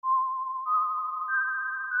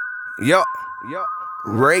Yo,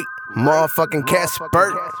 Ray, motherfucking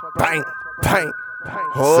Casper, bang, bang,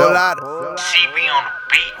 whole lot,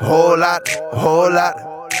 whole lot.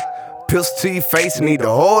 Pills to your face, need the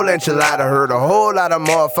whole enchilada. Heard a whole lot of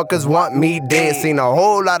motherfuckers want me dead. Seen a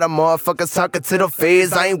whole lot of motherfuckers talking to the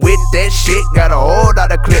feds. I ain't with that shit, got a whole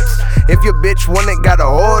lot of clips. If your bitch want it, got a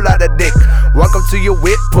whole lot of dick. Welcome to your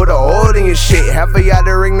whip, put a hole in your shit. Half of y'all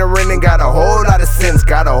are ignorant and got a whole lot of sense.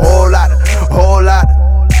 Got a whole lot.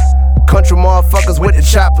 Country motherfuckers with the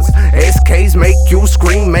choppers. SKs make you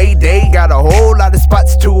scream Mayday. Got a whole lot of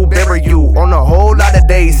spots to bury you on a whole lot of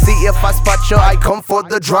days. See if I spot you, I come for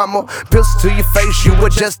the drama. Pills to your face, you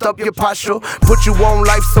adjust up your posture. Put you on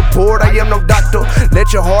life support, I am no doctor.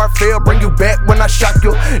 Let your heart fail, bring you back when I shock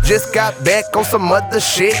you. Just got back on some other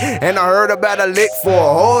shit, and I heard about a lick for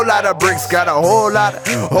a whole lot of bricks. Got a whole lot.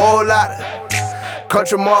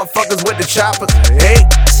 Country motherfuckers with the choppers, hey.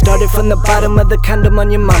 Started from the bottom of the condom on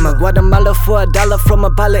your mama. Guatemala for $1 from a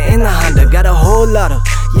bala in a Honda. Got a whole lot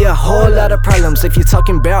of problems. If you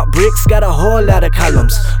talking about bricks, got a whole lot of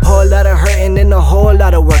columns. Whole lot of hurting and a whole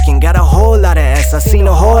lot of working. Got a whole lot of ass, I seen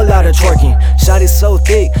a whole lot of twerking. Shawty so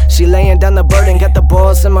thick, she laying down the burden. Got the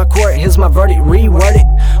balls in my court, here's my verdict, reword it.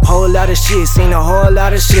 Whole lot of shit, seen a whole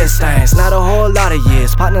lot of shit stains. Not a whole lot of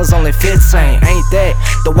years, partners only 15. Ain't that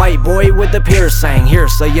the white boy with the piercing? Here,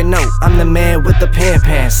 so you know, I'm the man with the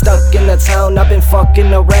pan. Stuck in the town, I've been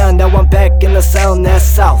fucking around. Now I'm back in the sound, that's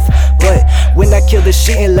south. But when I kill this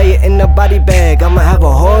shit and lay it in a body bag, I'ma have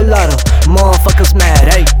a whole lot of motherfuckers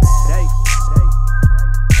mad, hey.